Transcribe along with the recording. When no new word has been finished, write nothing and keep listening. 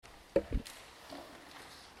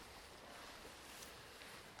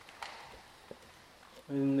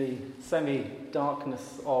In the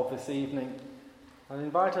semi-darkness of this evening, I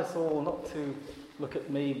invite us all not to look at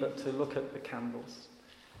me, but to look at the candles.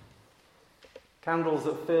 Candles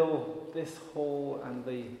that fill this hall and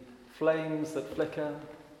the flames that flicker,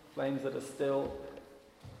 flames that are still.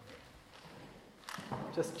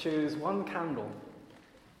 Just choose one candle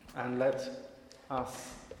and let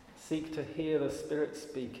us seek to hear the Spirit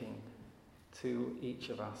speaking to each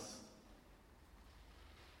of us.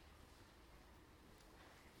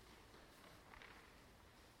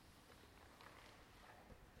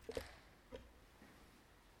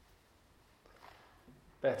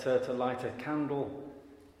 Better to light a candle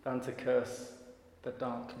than to curse the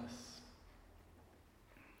darkness.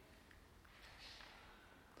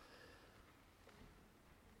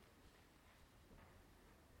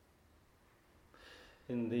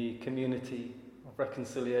 In the community of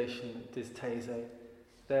reconciliation at Distese,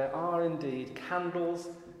 there are indeed candles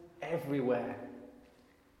everywhere.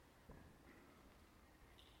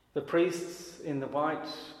 The priests in the white,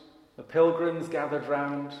 the pilgrims gathered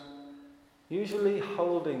round, usually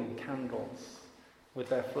holding candles with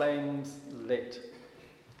their flames lit.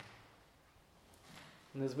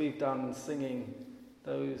 And as we've done singing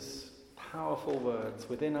those powerful words,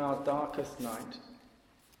 within our darkest night,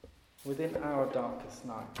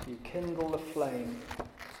 you kindle a flame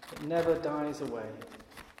that never dies away.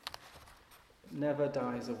 Never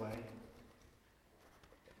dies away.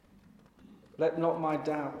 Let not my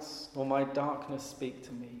doubts or my darkness speak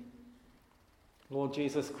to me. Lord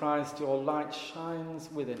Jesus Christ, your light shines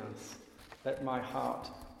within us. Let my heart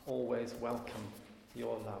always welcome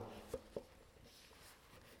your love.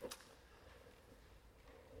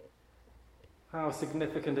 How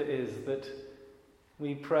significant it is that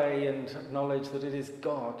we pray and acknowledge that it is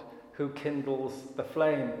God who kindles the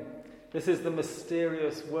flame. This is the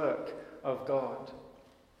mysterious work of God.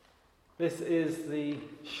 This is the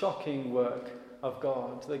shocking work of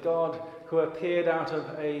God. The God who appeared out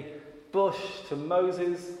of a bush to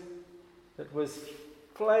Moses that was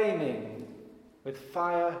flaming with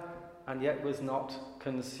fire and yet was not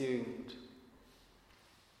consumed.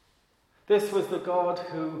 This was the God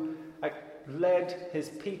who led his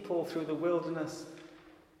people through the wilderness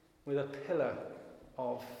with a pillar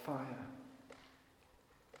of fire.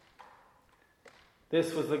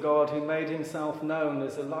 This was the God who made himself known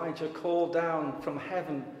as Elijah called down from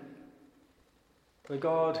heaven. The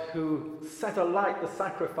God who set alight the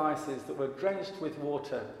sacrifices that were drenched with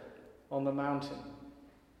water on the mountain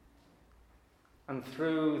and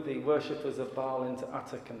threw the worshippers of Baal into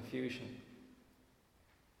utter confusion.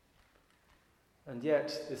 And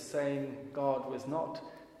yet this same God was not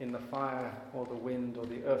in the fire or the wind or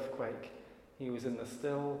the earthquake. He was in the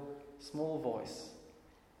still, small voice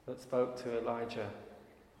that spoke to Elijah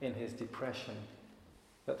in his depression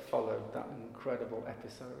that followed that incredible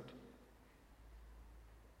episode.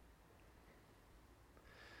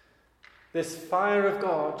 This fire of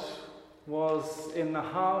God was in the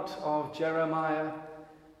heart of Jeremiah,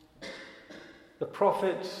 the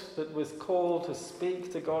prophet that was called to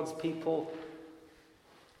speak to God's people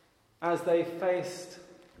as they faced,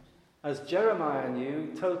 as Jeremiah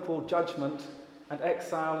knew, total judgment and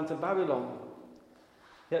exile into Babylon.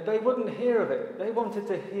 Yet they wouldn't hear of it. They wanted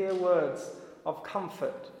to hear words of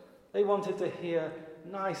comfort. They wanted to hear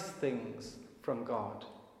nice things from God.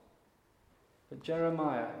 But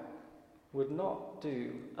Jeremiah would not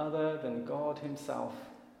do other than God himself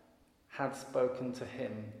had spoken to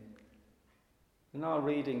him. In our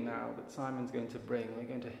reading now that Simon's going to bring, we're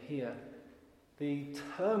going to hear the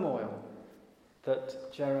turmoil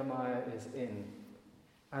that Jeremiah is in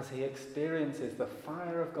as he experiences the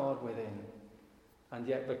fire of God within and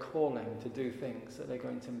yet the calling to do things that are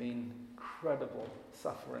going to mean incredible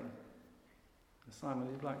suffering. And Simon,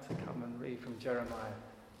 would you like to come and read from Jeremiah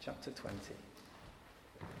chapter 20?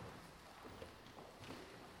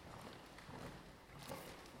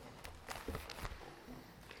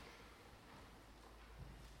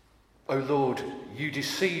 O Lord, you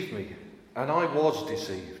deceived me, and I was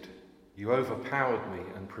deceived. You overpowered me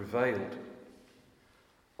and prevailed.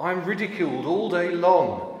 I am ridiculed all day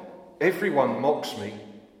long. Everyone mocks me.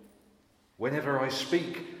 Whenever I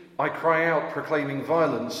speak, I cry out, proclaiming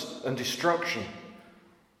violence and destruction.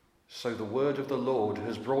 So the word of the Lord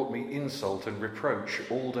has brought me insult and reproach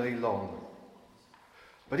all day long.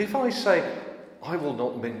 But if I say, I will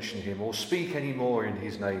not mention him or speak any more in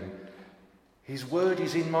his name, his word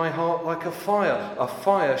is in my heart like a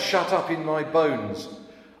fire shut up in my bones.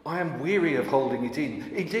 I am weary of holding it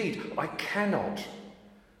in. Indeed, I cannot.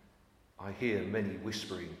 I hear many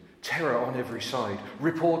whispering, Terror on every side.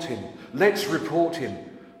 Report him. Let's report him.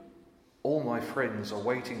 All my friends are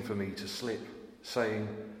waiting for me to slip, saying,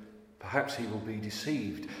 perhaps he will be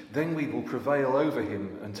deceived. Then we will prevail over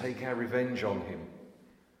him and take our revenge on him.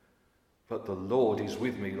 But the Lord is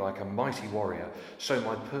with me like a mighty warrior, so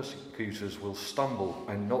my persecutors will stumble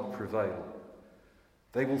and not prevail.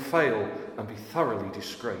 They will fail and be thoroughly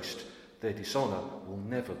disgraced. Their dishonour will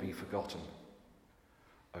never be forgotten.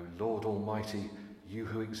 O Lord Almighty, you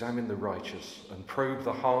who examine the righteous and probe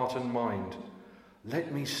the heart and mind,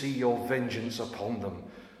 let me see your vengeance upon them,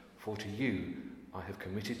 for to you I have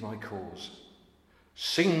committed my cause.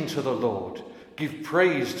 Sing to the Lord, give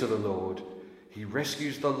praise to the Lord. He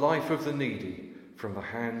rescues the life of the needy from the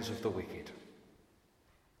hands of the wicked.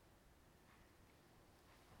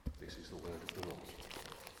 This is the word of the Lord.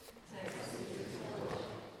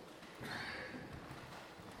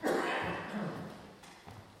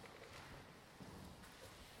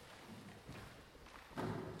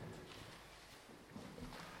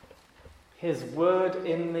 His word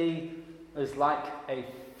in me is like a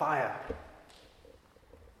fire.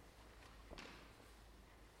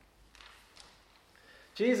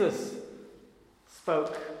 Jesus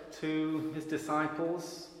spoke to his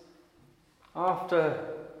disciples after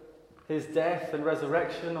his death and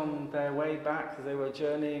resurrection on their way back as they were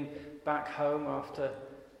journeying back home after a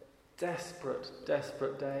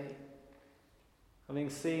desperate day. Having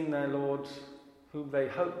seen their Lord, whom they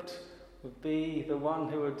hoped would be the one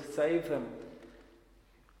who would save them,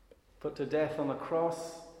 put to death on the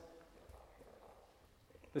cross.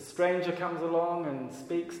 The stranger comes along and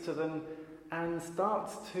speaks to them and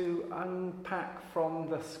starts to unpack from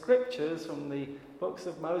the scriptures, from the books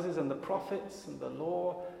of Moses and the prophets and the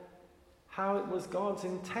law, how it was God's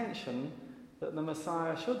intention that the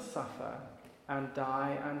Messiah should suffer and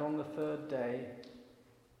die and on the third day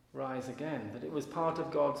rise again. That it was part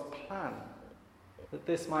of God's plan that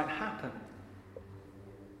this might happen.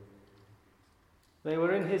 They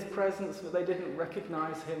were in his presence, but they didn't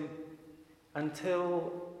recognize him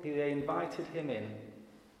until they invited him in,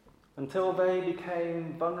 until they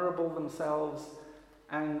became vulnerable themselves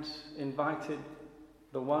and invited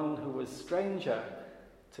the one who was stranger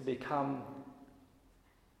to become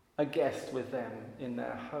a guest with them in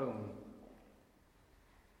their home.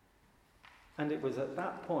 And it was at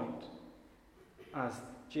that point, as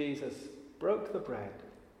Jesus broke the bread,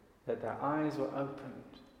 that their eyes were opened.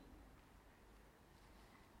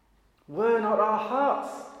 Were not our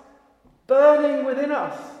hearts burning within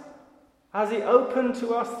us as he opened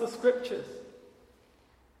to us the scriptures?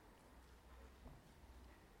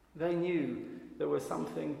 They knew there was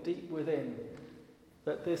something deep within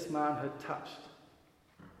that this man had touched.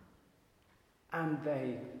 And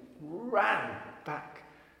they ran back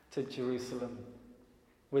to Jerusalem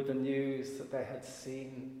with the news that they had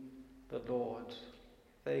seen the Lord.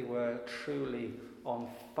 They were truly on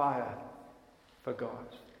fire for God.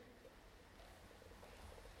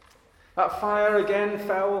 That fire again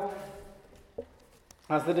fell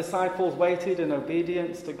as the disciples waited in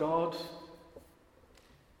obedience to God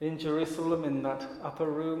in Jerusalem, in that upper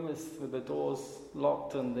room with the doors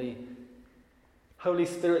locked, and the Holy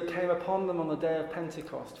Spirit came upon them on the day of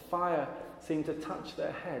Pentecost. Fire seemed to touch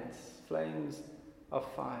their heads, flames of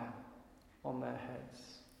fire on their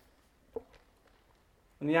heads.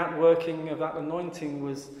 And the outworking of that anointing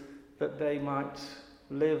was that they might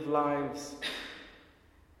live lives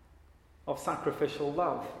of sacrificial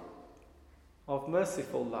love, of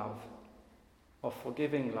merciful love, of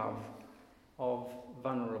forgiving love, of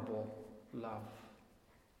vulnerable love.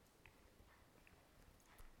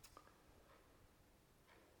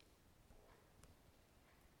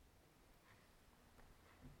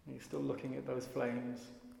 You're still looking at those flames,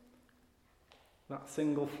 that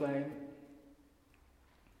single flame.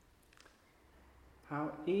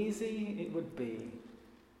 How easy it would be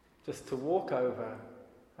just to walk over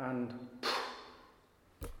and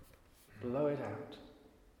blow it out.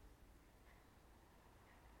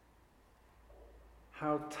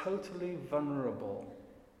 How totally vulnerable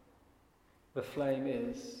the flame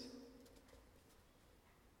is.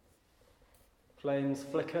 Flames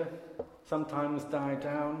flicker, sometimes die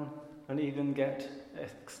down, and even get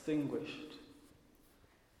extinguished.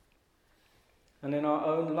 And in our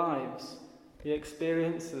own lives, the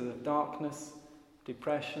experiences of darkness,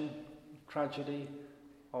 depression, tragedy,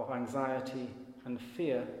 of anxiety and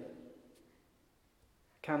fear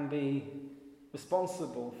can be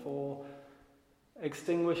responsible for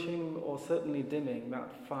extinguishing or certainly dimming that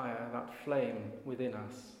fire, that flame within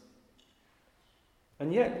us.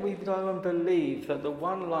 And yet we know and believe that the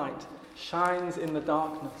one light shines in the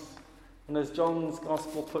darkness. And as John's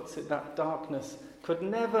Gospel puts it, that darkness could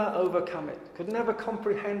never overcome it, could never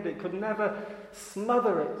comprehend it, could never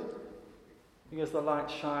smother it, because the light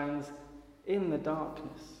shines in the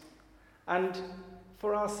darkness. And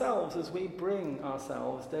for ourselves, as we bring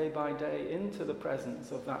ourselves day by day into the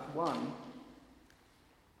presence of that one,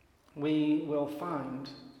 we will find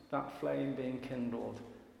that flame being kindled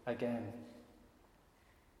again.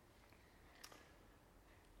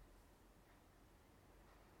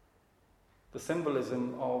 The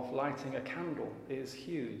symbolism of lighting a candle is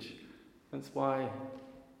huge. That's why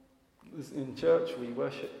in church we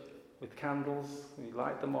worship with candles. We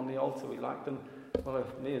light them on the altar. We light them, well,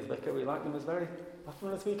 me as vicar, we light them as very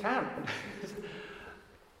often as we can.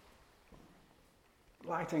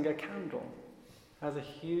 Lighting a candle has a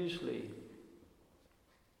hugely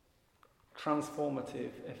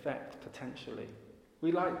transformative effect, potentially.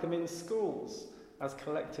 We light them in schools as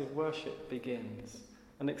collective worship begins,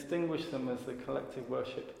 and extinguish them as the collective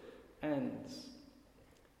worship ends.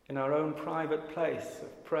 In our own private place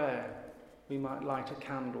of prayer, we might light a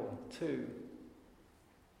candle too.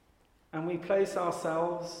 And we place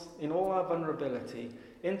ourselves, in all our vulnerability,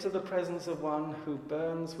 into the presence of one who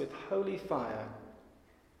burns with holy fire,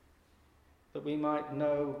 that we might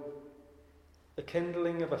know the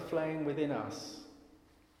kindling of a flame within us.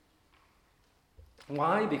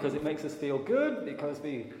 Why? Because it makes us feel good, because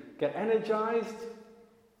we get energized.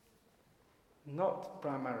 Not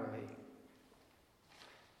primarily.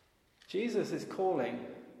 Jesus is calling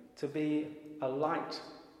to be a light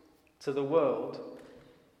to the world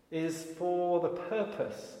is for the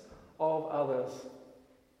purpose of others.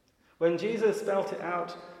 When Jesus spelt it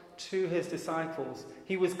out to his disciples,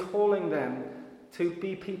 he was calling them to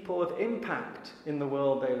be people of impact in the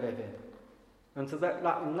world they live in, and to let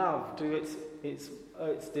that love do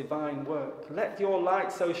its divine work. Let your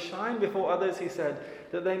light so shine before others, he said,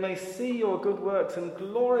 that they may see your good works and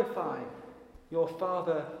glorify your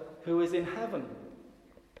Father who is in heaven.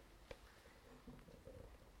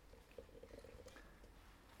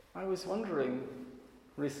 I was wondering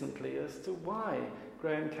recently as to why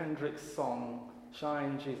Graham Kendrick's song,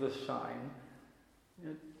 Shine, Jesus, Shine,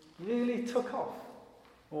 really took off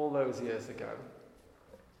all those years ago.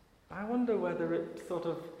 I wonder whether it sort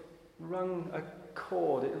of rung a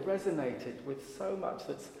chord, it resonated with so much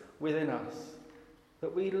that's within us,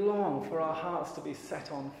 that we long for our hearts to be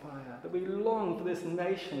set on fire, that we long for this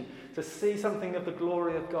nation to see something of the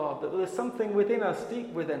glory of God, that there's something within us, deep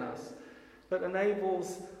within us, that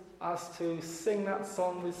enables us to sing that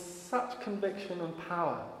song with such conviction and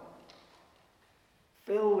power.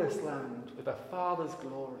 Fill this land with a Father's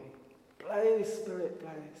glory. Blaze, Spirit,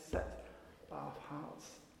 blaze. Set our hearts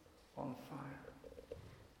on fire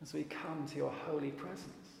as we come to your holy presence.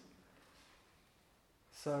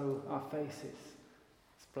 So our faces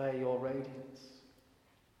display your radiance.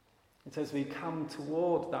 It's as we come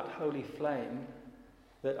toward that holy flame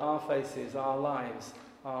that our faces, our lives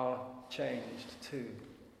are changed too.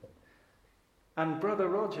 And Brother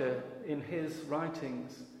Roger, in his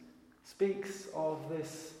writings, speaks of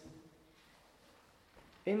this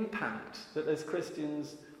impact that as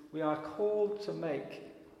Christians we are called to make,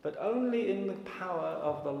 but only in the power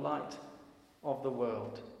of the light of the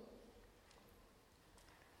world.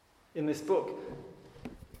 In this book,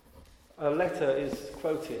 a letter is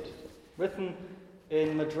quoted, written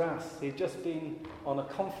in Madras. He'd just been on a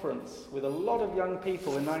conference with a lot of young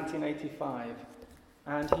people in 1985,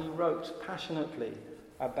 and he wrote passionately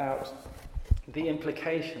about the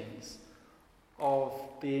implications of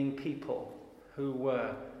being people who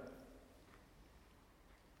were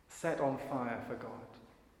set on fire for God.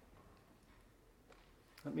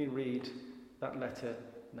 Let me read that letter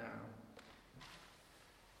now.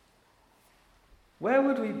 Where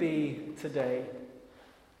would we be today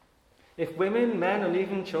if women, men, and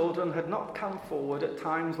even children had not come forward at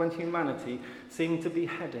times when humanity seemed to be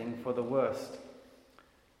heading for the worst?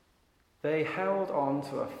 They held on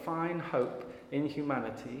to a fine hope in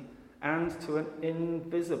humanity and to an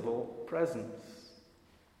invisible presence.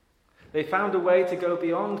 They found a way to go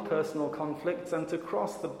beyond personal conflicts and to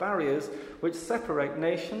cross the barriers which separate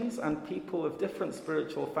nations and people of different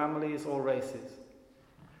spiritual families or races.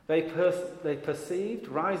 They perceived,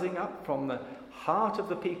 rising up from the heart of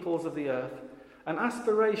the peoples of the earth, an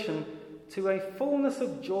aspiration to a fullness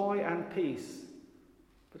of joy and peace,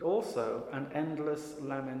 but also an endless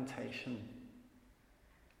lamentation.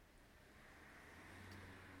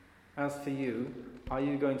 As for you, are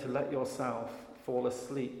you going to let yourself fall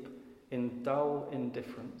asleep in dull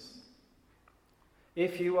indifference?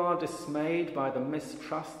 If you are dismayed by the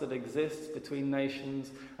mistrust that exists between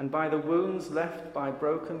nations and by the wounds left by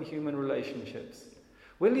broken human relationships,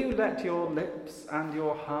 Will you let your lips and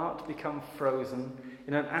your heart become frozen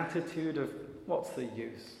in an attitude of, what's the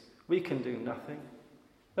use? We can do nothing.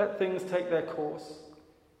 Let things take their course.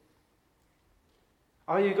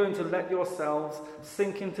 Are you going to let yourselves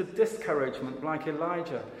sink into discouragement like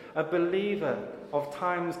Elijah, a believer of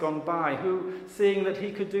times gone by, who, seeing that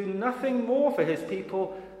he could do nothing more for his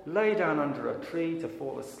people, lay down under a tree to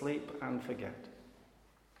fall asleep and forget?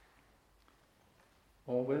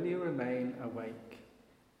 Or will you remain awake?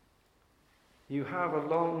 You have a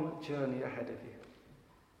long journey ahead of you.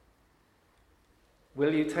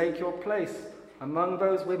 Will you take your place among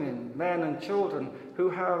those women, men and children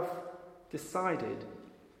who have decided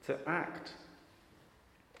to act?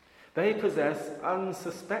 They possess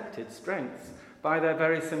unsuspected strengths. By their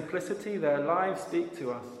very simplicity, their lives speak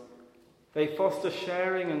to us. They foster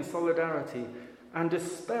sharing and solidarity and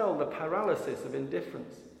dispel the paralysis of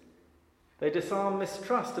indifference. They disarm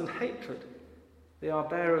mistrust and hatred. They are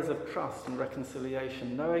bearers of trust and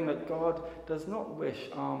reconciliation, knowing that God does not wish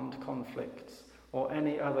armed conflicts or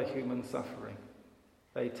any other human suffering.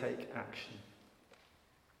 They take action.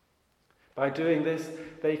 By doing this,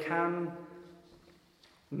 they can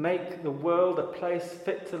make the world a place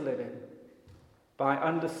fit to live in, by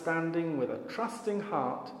understanding with a trusting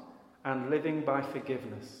heart and living by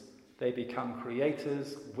forgiveness. They become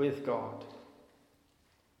creators with God.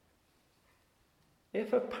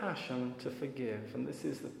 If a passion to forgive, and this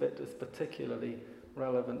is the bit that's particularly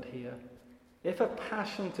relevant here, if a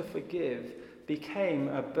passion to forgive became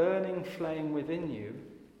a burning flame within you,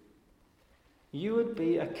 you would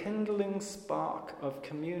be a kindling spark of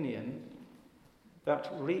communion that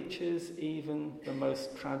reaches even the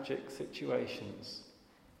most tragic situations.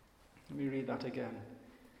 Let me read that again.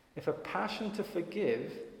 If a passion to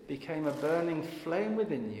forgive became a burning flame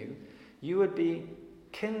within you, you would be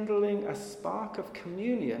kindling a spark of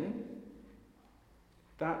communion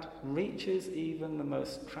that reaches even the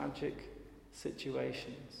most tragic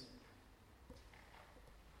situations.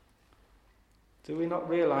 Do we not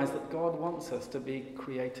realize that God wants us to be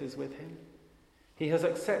creators with him? He has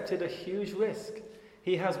accepted a huge risk.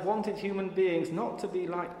 He has wanted human beings not to be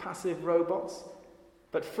like passive robots,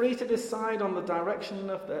 but free to decide on the direction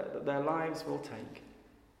that their lives will take.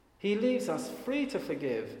 He leaves us free to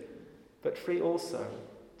forgive, but free also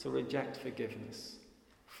to reject forgiveness,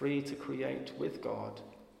 free to create with God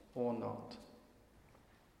or not.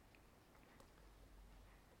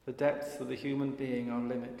 The depths of the human being are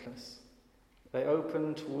limitless. They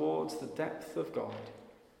open towards the depth of God,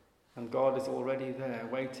 and God is already there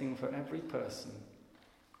waiting for every person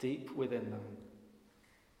deep within them.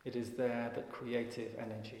 It is there that creative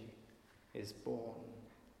energy is born.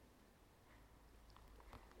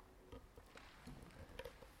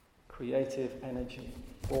 Creative energy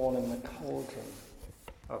born in the cauldron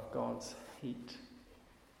of God's heat.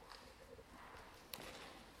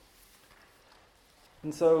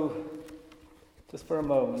 And so, just for a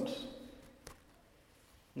moment,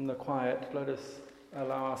 in the quiet, let us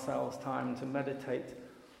allow ourselves time to meditate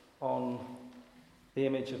on the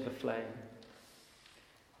image of the flame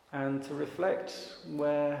and to reflect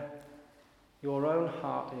where your own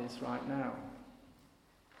heart is right now.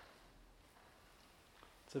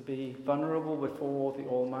 To be vulnerable before the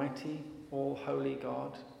Almighty, all-holy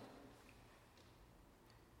God.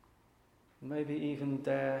 Maybe even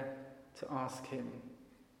dare to ask him,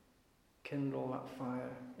 kindle that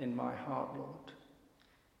fire in my heart, Lord.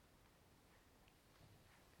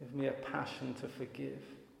 Give me a passion to forgive.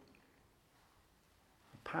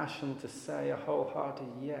 A passion to say a wholehearted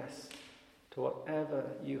yes to whatever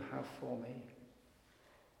you have for me.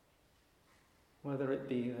 Whether it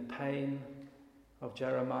be the pain of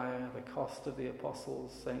Jeremiah, the cost of the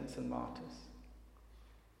apostles, saints and martyrs.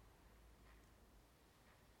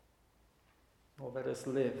 Or let us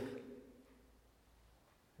live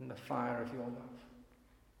in the fire of your love.